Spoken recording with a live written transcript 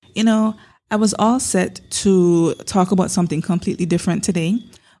You know, I was all set to talk about something completely different today,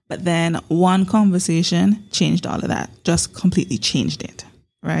 but then one conversation changed all of that, just completely changed it,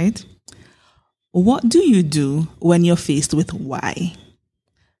 right? What do you do when you're faced with why?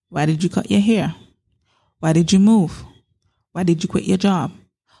 Why did you cut your hair? Why did you move? Why did you quit your job?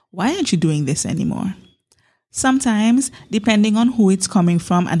 Why aren't you doing this anymore? Sometimes, depending on who it's coming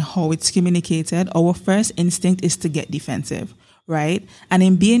from and how it's communicated, our first instinct is to get defensive, right? And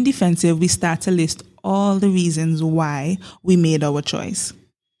in being defensive, we start to list all the reasons why we made our choice.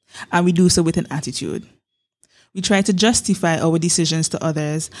 And we do so with an attitude. We try to justify our decisions to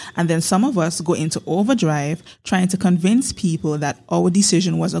others, and then some of us go into overdrive trying to convince people that our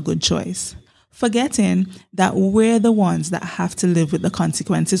decision was a good choice, forgetting that we're the ones that have to live with the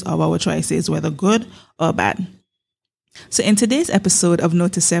consequences of our choices, whether good or bad. So in today's episode of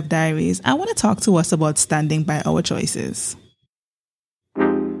Note to Self Diaries, I want to talk to us about standing by our choices.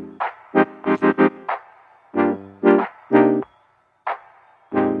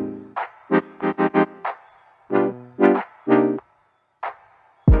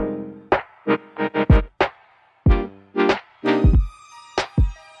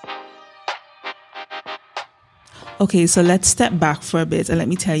 Okay, so let's step back for a bit and let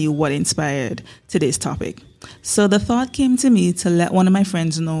me tell you what inspired today's topic. So the thought came to me to let one of my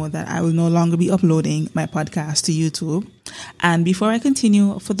friends know that I will no longer be uploading my podcast to YouTube. And before I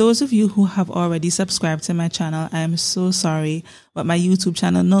continue, for those of you who have already subscribed to my channel, I am so sorry, but my YouTube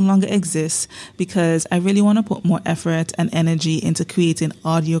channel no longer exists because I really want to put more effort and energy into creating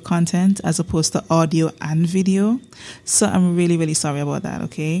audio content as opposed to audio and video. So I'm really, really sorry about that,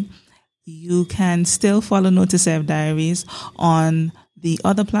 okay? You can still follow Note to Self Diaries on the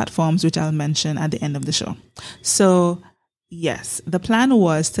other platforms, which I'll mention at the end of the show. So, yes, the plan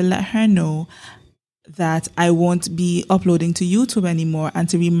was to let her know that I won't be uploading to YouTube anymore and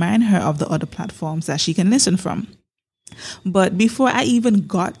to remind her of the other platforms that she can listen from. But before I even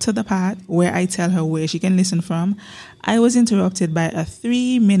got to the part where I tell her where she can listen from, I was interrupted by a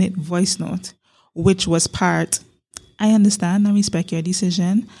 3-minute voice note, which was part, I understand and respect your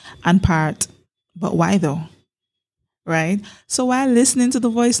decision, and part, but why though? Right? So while listening to the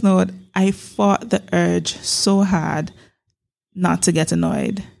voice note, I fought the urge so hard not to get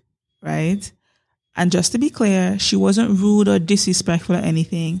annoyed, right? And just to be clear, she wasn't rude or disrespectful or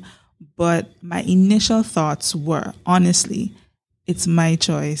anything, but my initial thoughts were, honestly, it's my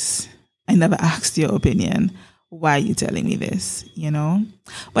choice. I never asked your opinion. Why are you telling me this, you know?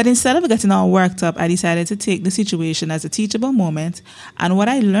 But instead of getting all worked up, I decided to take the situation as a teachable moment. And what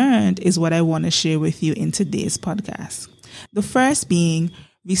I learned is what I want to share with you in today's podcast. The first being,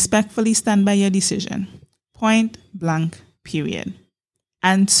 respectfully stand by your decision. Point blank, period.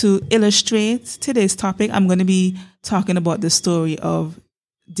 And to illustrate today's topic, I'm going to be talking about the story of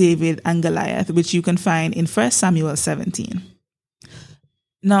David and Goliath, which you can find in 1 Samuel 17.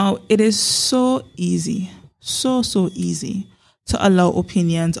 Now, it is so easy to allow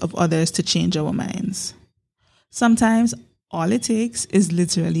opinions of others to change our minds. Sometimes all it takes is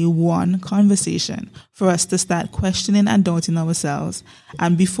literally one conversation for us to start questioning and doubting ourselves.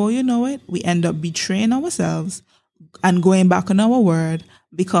 And before you know it, we end up betraying ourselves and going back on our word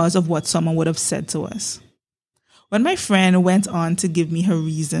because of what someone would have said to us. When my friend went on to give me her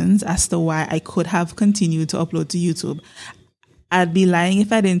reasons as to why I could have continued to upload to YouTube, I'd be lying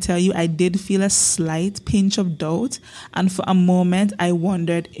if I didn't tell you I did feel a slight pinch of doubt, and for a moment I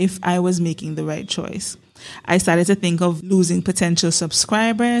wondered if I was making the right choice. I started to think of losing potential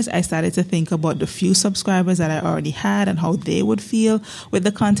subscribers. I started to think about the few subscribers that I already had and how they would feel with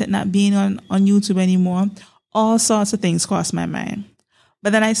the content not being on YouTube anymore. All sorts of things crossed my mind.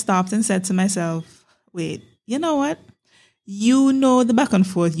 But then I stopped and said to myself, wait, you know what? You know the back and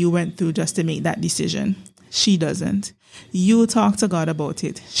forth you went through just to make that decision. She doesn't. You talked to God about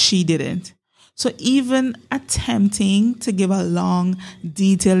it. She didn't. So even attempting to give a long,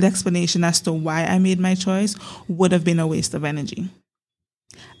 detailed explanation as to why I made my choice would have been a waste of energy.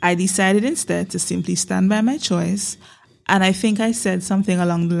 I decided instead to simply stand by my choice. And I think I said something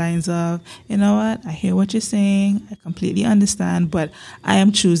along the lines of, you know what, I hear what you're saying. I completely understand, but I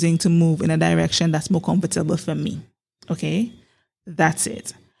am choosing to move in a direction that's more comfortable for me. Okay? That's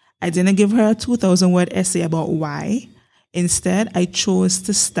it. I didn't give her a 2,000-word essay about why. Instead, I chose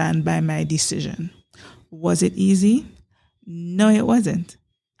to stand by my decision. Was it easy? No, it wasn't.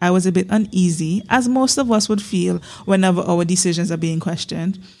 I was a bit uneasy, as most of us would feel whenever our decisions are being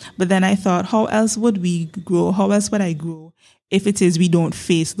questioned. But then I thought, how else would we grow? How else would I grow if it is we don't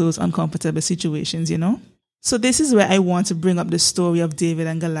face those uncomfortable situations, you know? So this is where I want to bring up the story of David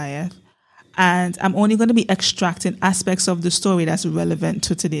and Goliath. And I'm only going to be extracting aspects of the story that's relevant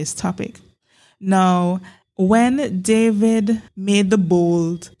to today's topic. Now, when David made the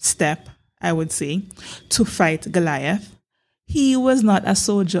bold step, I would say, to fight Goliath, he was not a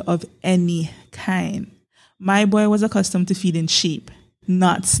soldier of any kind. My boy was accustomed to feeding sheep,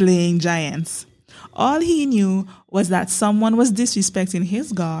 not slaying giants. All he knew was that someone was disrespecting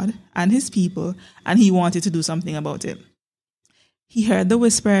his God and his people, and he wanted to do something about it. He heard the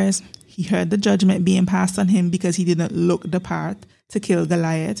whispers, he heard the judgment being passed on him because he didn't look the part to kill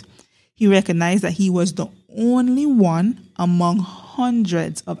Goliath. He recognized that he was the only one among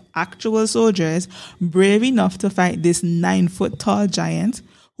hundreds of actual soldiers brave enough to fight this 9-foot-tall giant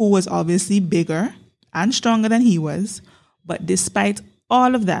who was obviously bigger and stronger than he was. But despite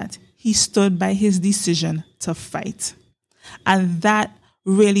all of that, he stood by his decision to fight. And that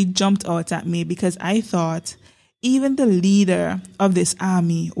really jumped out at me because I thought even the leader of this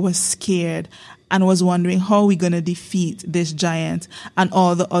army was scared and was wondering how we're going to defeat this giant and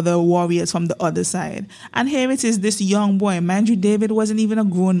all the other warriors from the other side. And here it is, this young boy. Mind you, David wasn't even a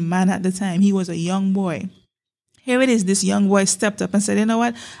grown man at the time. He was a young boy. Here it is, this young boy stepped up and said, you know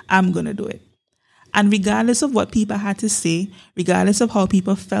what? I'm going to do it. And regardless of what people had to say, regardless of how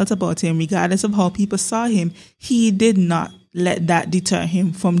people felt about him, regardless of how people saw him, he did not let that deter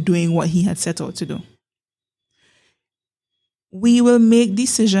him from doing what he had set out to do. We will make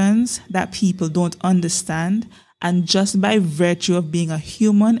decisions that people don't understand, and just by virtue of being a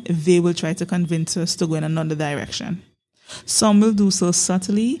human, they will try to convince us to go in another direction. Some will do so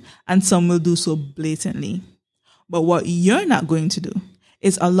subtly, and some will do so blatantly. But what you're not going to do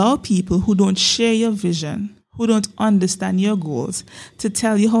is allow people who don't share your vision, who don't understand your goals, to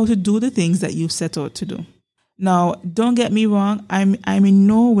tell you how to do the things that you've set out to do. Now, don't get me wrong, I'm in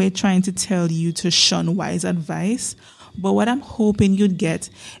no way trying to tell you to shun wise advice, but what I'm hoping you'd get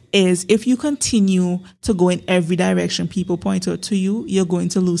is if you continue to go in every direction people point out to you, you're going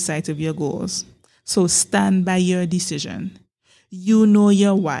to lose sight of your goals. So stand by your decision. You know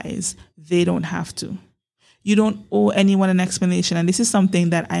you're wise. They don't have to. You don't owe anyone an explanation. And this is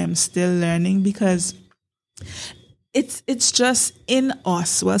something that I am still learning because it's just in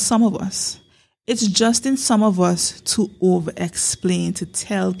us, well, some of us. It's just in some of us to over-explain, to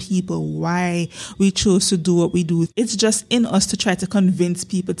tell people why we chose to do what we do. It's just in us to try to convince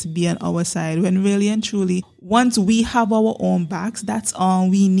people to be on our side when really and truly, once we have our own backs, that's all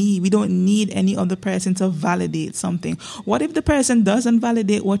we need. We don't need any other person to validate something. What if the person doesn't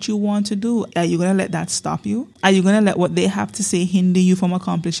validate what you want to do? Are you going to let that stop you? Are you going to let what they have to say hinder you from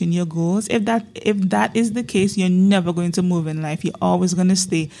accomplishing your goals? If that is the case, you're never going to move in life. You're always going to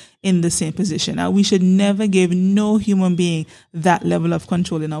stay in the same position. Now, we should never give no human being that level of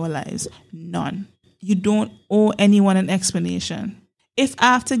control in our lives. None. You don't owe anyone an explanation. If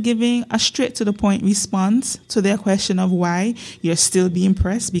after giving a straight to the point response to their question of why, you're still being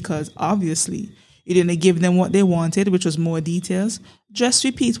pressed because obviously you didn't give them what they wanted, which was more details, just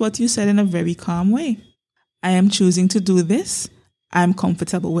repeat what you said in a very calm way. I am choosing to do this. I'm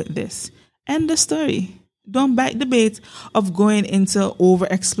comfortable with this. End the story. Don't bite the bait of going into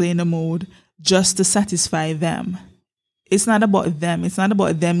over-explainer mode just to satisfy them. It's not about them. It's not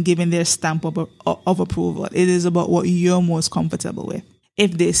about them giving their stamp of approval. It is about what you're most comfortable with.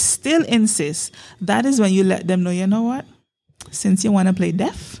 If they still insist, that is when you let them know, you know what? Since you want to play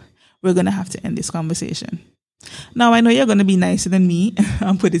deaf, we're going to have to end this conversation. Now, I know you're going to be nicer than me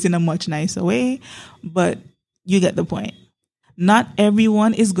and put it in a much nicer way, but you get the point. Not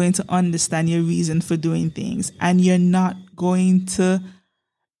everyone is going to understand your reason for doing things, and you're not going to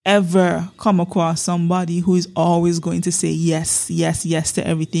ever come across somebody who is always going to say yes, yes, yes to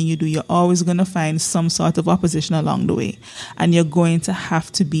everything you do. You're always going to find some sort of opposition along the way, and you're going to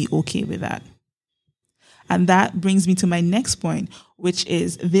have to be okay with that. And that brings me to my next point, which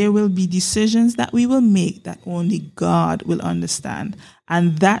is there will be decisions that we will make that only God will understand,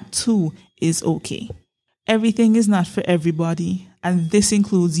 and that too is okay. Everything is not for everybody, and this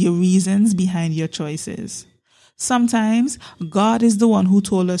includes your reasons behind your choices. Sometimes God is the one who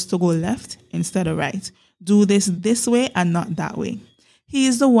told us to go left instead of right. Do this way and not that way. He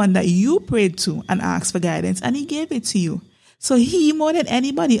is the one that you prayed to and asked for guidance, and he gave it to you. So he more than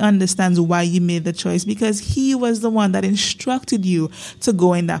anybody understands why you made the choice because he was the one that instructed you to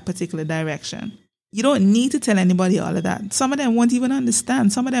go in that particular direction. You don't need to tell anybody all of that. Some of them won't even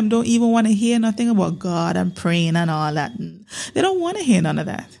understand. Some of them don't even want to hear nothing about God and praying and all that. They don't want to hear none of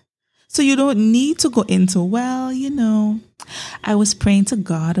that. So you don't need to go into, well, you know, I was praying to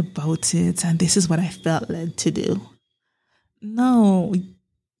God about it and this is what I felt led to do. No,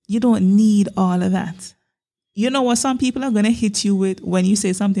 you don't need all of that. You know what some people are going to hit you with when you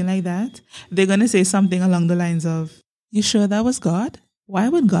say something like that? They're going to say something along the lines of, you sure that was God? Why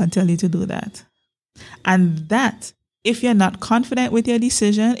would God tell you to do that? And that, if you're not confident with your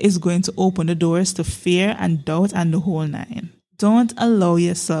decision, is going to open the doors to fear and doubt and the whole nine. Don't allow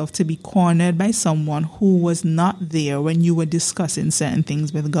yourself to be cornered by someone who was not there when you were discussing certain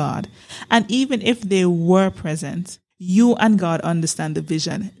things with God. And even if they were present, you and God understand the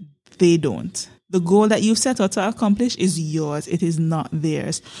vision. They don't. The goal that you've set out to accomplish is yours. It is not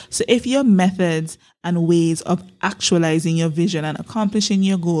theirs. So if your methods and ways of actualizing your vision and accomplishing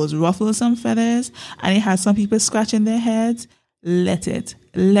your goals ruffle some feathers and it has some people scratching their heads, let it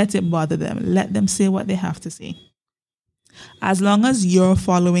bother them. Let them say what they have to say. As long as you're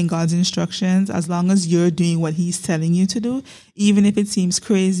following God's instructions, as long as you're doing what He's telling you to do, even if it seems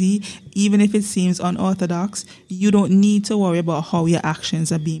crazy, even if it seems unorthodox, you don't need to worry about how your actions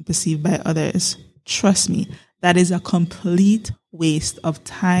are being perceived by others. Trust me, that is a complete waste of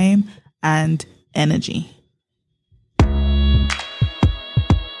time and energy.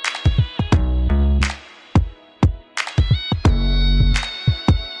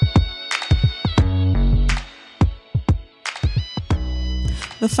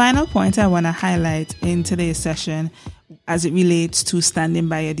 The final point I want to highlight in today's session as it relates to standing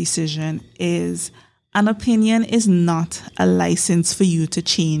by a decision is an opinion is not a license for you to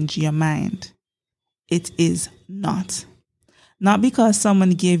change your mind. It is not. Not because someone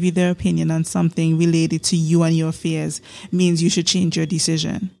gave you their opinion on something related to you and your fears means you should change your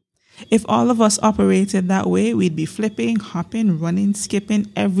decision. If all of us operated that way, we'd be flipping, hopping, running,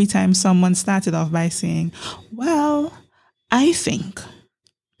 skipping every time someone started off by saying, well, I think... ...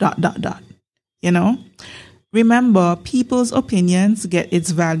 You know, remember, people's opinions get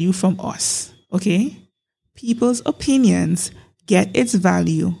its value from us. Okay? People's opinions get its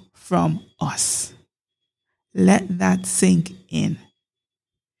value from us. Let that sink in.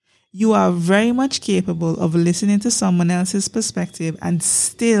 You are very much capable of listening to someone else's perspective and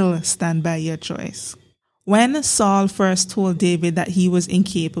still stand by your choice. When Saul first told David that he was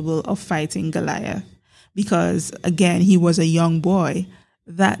incapable of fighting Goliath, because again, he was a young boy,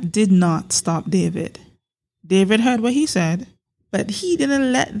 that did not stop David. David heard what he said, but he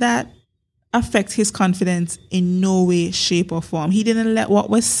didn't let that affect his confidence in no way, shape, or form. He didn't let what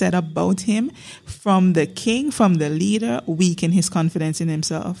was said about him from the king, from the leader, weaken his confidence in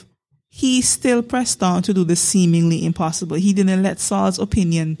himself. He still pressed on to do the seemingly impossible. He didn't let Saul's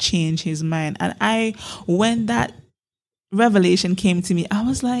opinion change his mind. And when that revelation came to me, I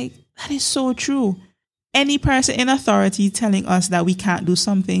was like, that is so true. Any person in authority telling us that we can't do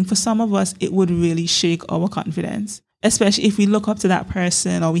something, for some of us, it would really shake our confidence. Especially if we look up to that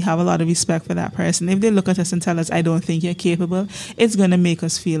person or we have a lot of respect for that person. If they look at us and tell us, I don't think you're capable, it's going to make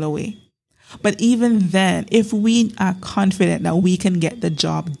us feel away. But even then, if we are confident that we can get the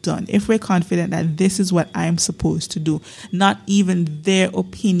job done, if we're confident that this is what I'm supposed to do, not even their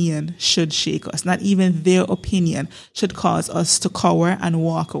opinion should shake us. Not even their opinion should cause us to cower and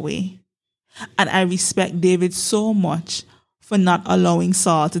walk away. And I respect David so much for not allowing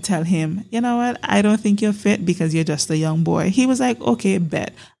Saul to tell him, you know what, I don't think you're fit because you're just a young boy. He was like, okay,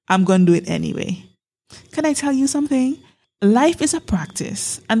 bet, I'm going to do it anyway. Can I tell you something? Life is a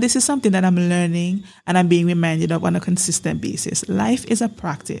practice. And this is something that I'm learning and I'm being reminded of on a consistent basis. Life is a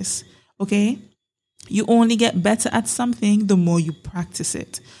practice, okay? You only get better at something the more you practice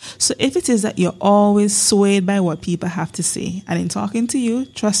it. So if it is that you're always swayed by what people have to say, and in talking to you,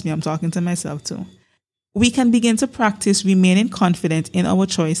 trust me, I'm talking to myself too. We can begin to practice remaining confident in our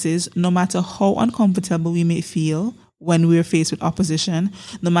choices, no matter how uncomfortable we may feel when we're faced with opposition,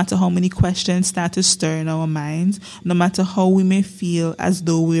 no matter how many questions start to stir in our minds, no matter how we may feel as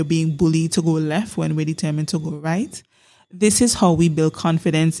though we're being bullied to go left when we're determined to go right. This is how we build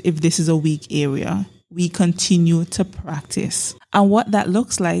confidence if this is a weak area. We continue to practice. And what that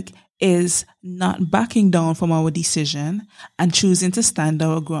looks like is not backing down from our decision and choosing to stand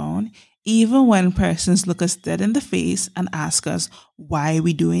our ground, even when persons look us dead in the face and ask us, why are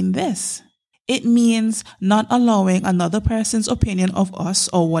we doing this? It means not allowing another person's opinion of us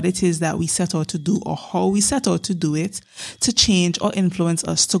or what it is that we set out to do or how we set out to do it to change or influence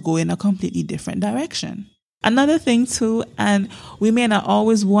us to go in a completely different direction. Another thing too, and we may not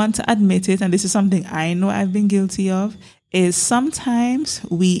always want to admit it, and this is something I know I've been guilty of, is sometimes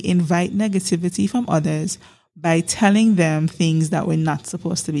we invite negativity from others by telling them things that we're not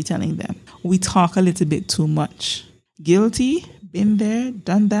supposed to be telling them. We talk a little bit too much. Guilty, been there,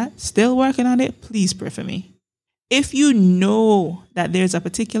 done that, still working on it, please pray for me. If you know that there's a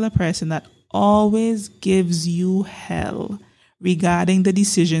particular person that always gives you hell regarding the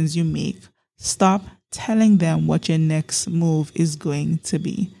decisions you make, stop telling them what your next move is going to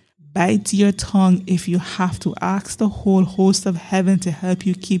be. Bite your tongue if you have to. Ask the whole host of heaven to help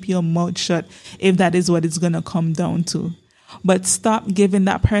you keep your mouth shut if that is what it's going to come down to. But stop giving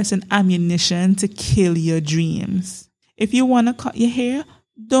that person ammunition to kill your dreams. If you want to cut your hair,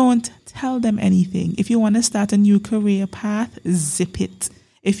 don't tell them anything. If you want to start a new career path, zip it.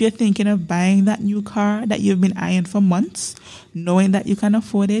 If you're thinking of buying that new car that you've been eyeing for months, knowing that you can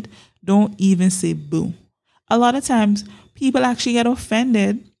afford it, don't even say boo. A lot of times, people actually get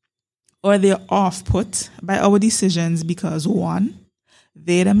offended or they're off-put by our decisions because, one,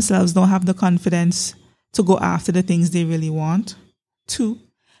 they themselves don't have the confidence to go after the things they really want. Two,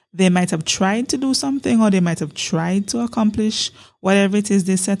 they might have tried to do something or they might have tried to accomplish whatever it is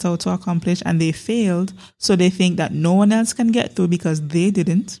they set out to accomplish and they failed, so they think that no one else can get through because they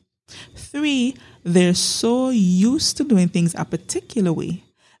didn't. Three, they're so used to doing things a particular way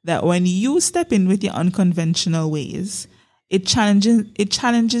that when you step in with your unconventional ways, it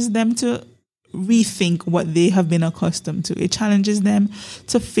challenges them to rethink what they have been accustomed to. It challenges them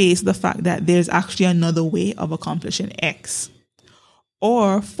to face the fact that there's actually another way of accomplishing X.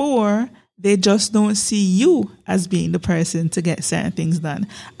 Or four, they just don't see you as being the person to get certain things done.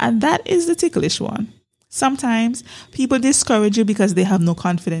 And that is the ticklish one. Sometimes people discourage you because they have no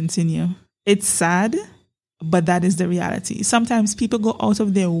confidence in you. It's sad, but that is the reality. Sometimes people go out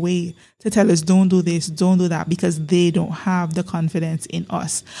of their way to tell us, don't do this, don't do that, because they don't have the confidence in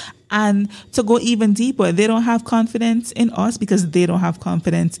us. And to go even deeper, they don't have confidence in us because they don't have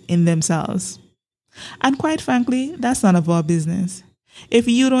confidence in themselves. And quite frankly, that's none of our business. If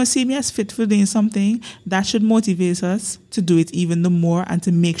you don't see me as fit for doing something, that should motivate us to do it even the more and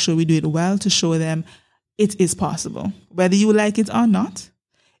to make sure we do it well, to show them it is possible. Whether you like it or not,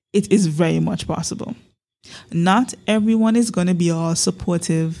 it is very much possible. Not everyone is going to be all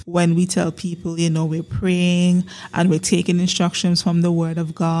supportive when we tell people, we're praying and we're taking instructions from the Word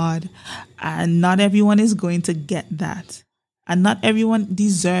of God. And not everyone is going to get that. And not everyone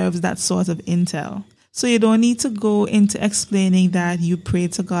deserves that sort of intel. So you don't need to go into explaining that you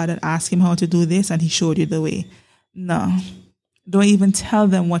prayed to God and asked Him how to do this and He showed you the way. No. Don't even tell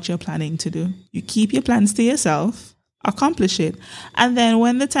them what you're planning to do. You keep your plans to yourself. Accomplish it. And then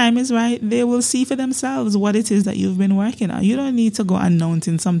when the time is right, they will see for themselves what it is that you've been working on. You don't need to go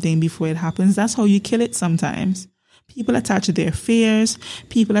announcing something before it happens. That's how you kill it sometimes. People attach their fears.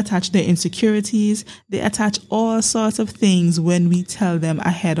 People attach their insecurities. They attach all sorts of things when we tell them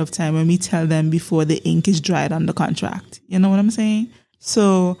ahead of time, when we tell them before the ink is dried on the contract. You know what I'm saying?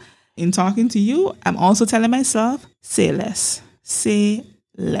 So in talking to you, I'm also telling myself, say less. Say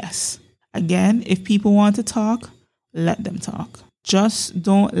less. Again, if people want to talk, let them talk. Just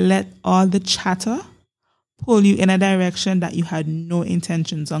don't let all the chatter pull you in a direction that you had no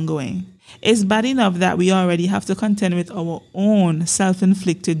intentions on going. It's bad enough that we already have to contend with our own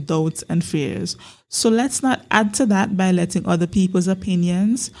self-inflicted doubts and fears. So let's not add to that by letting other people's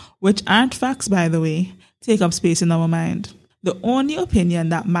opinions, which aren't facts by the way, take up space in our mind. The only opinion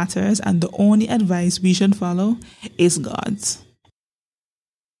that matters and the only advice we should follow is God's.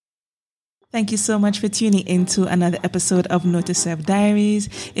 Thank you so much for tuning into another episode of Note to Self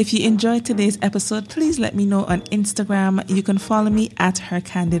Diaries. If you enjoyed today's episode, please let me know on Instagram. You can follow me at Her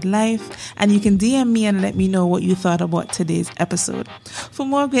Candid Life, and you can DM me and let me know what you thought about today's episode. For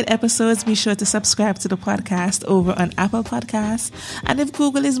more great episodes, be sure to subscribe to the podcast over on Apple Podcasts. And if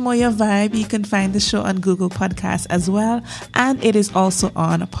Google is more your vibe, you can find the show on Google Podcasts as well. And it is also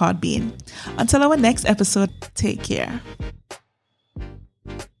on Podbean. Until our next episode, take care.